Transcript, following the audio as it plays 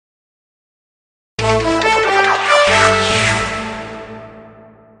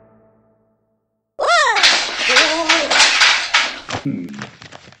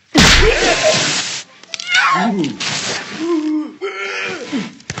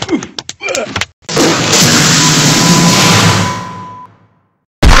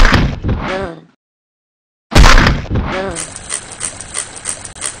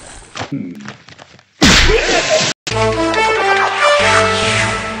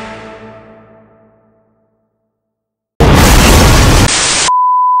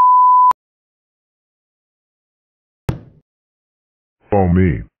Oh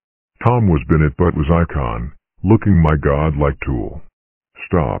me. Tom was Bennett but was Icon, looking my god-like tool.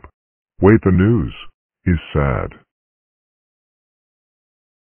 Stop. Wait, the news is sad.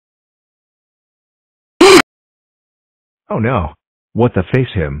 Oh no. What the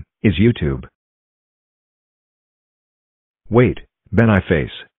face him is YouTube. Wait, Ben I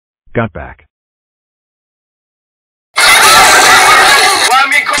face. Got back.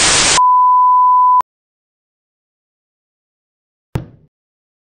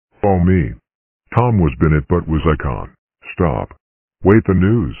 Oh me. Tom was Bennett but was Icon. Stop. Wait, the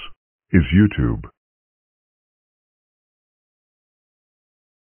news is YouTube.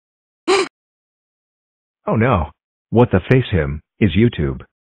 Oh no. What the face him is YouTube.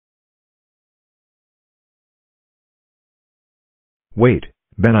 Wait,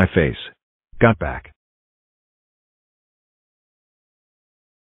 Ben I face. Got back.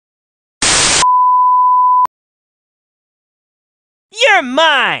 You're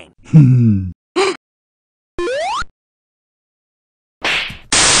mine!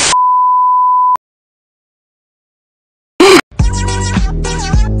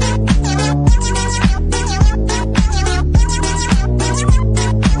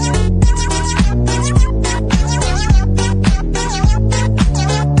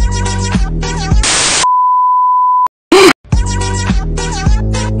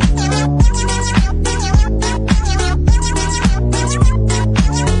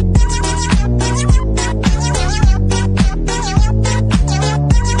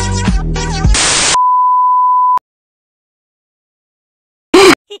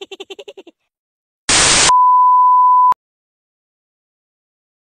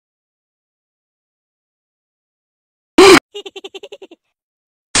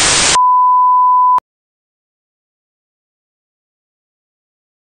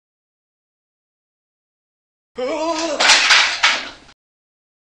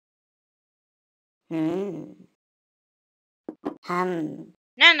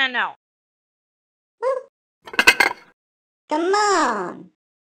 No. Come on.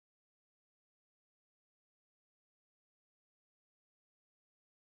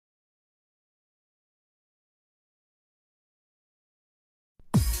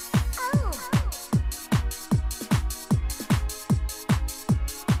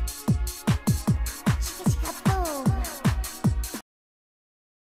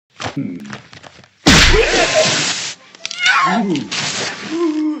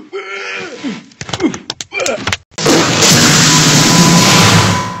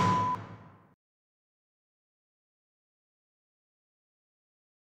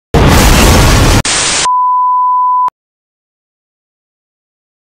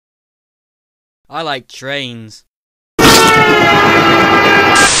 I like trains.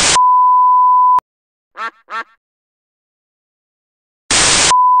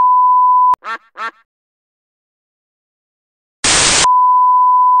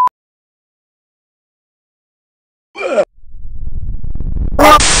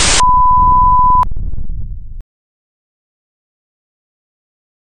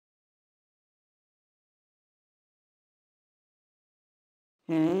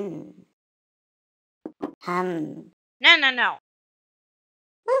 No.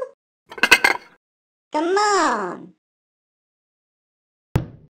 Come on.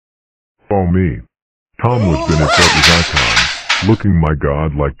 Oh me. Tom was Bennett but was Icon, looking my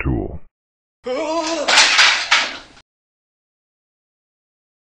god-like tool.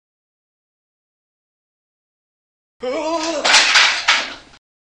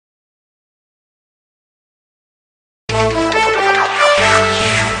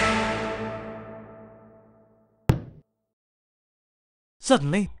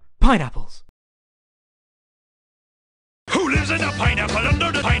 Suddenly, pineapples. Who lives in a pineapple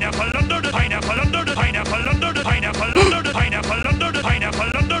under the pineapple under the pineapple under the pineapple under the pineapple under the pineapple under the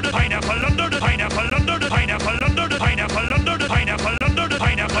pineapple under the pineapple under the pineapple under the pineapple under the pineapple under the pineapple under the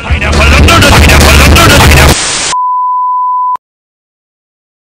pineapple under the pineapple.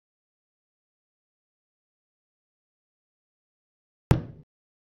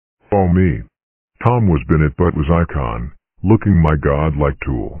 Oh me. Tom was Bennett but was Icon, looking my god-like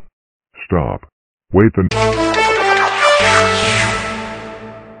tool. Stop. Wait, the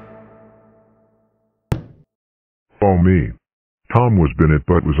me. Tom was Bennett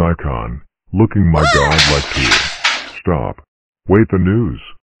but was icon, looking my god like tool. Stop. Wait, the news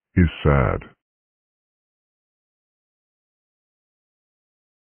is sad.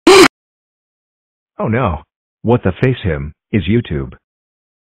 Oh no. What the face him is YouTube.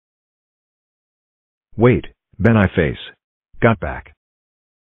 Wait, Ben I face. Got back.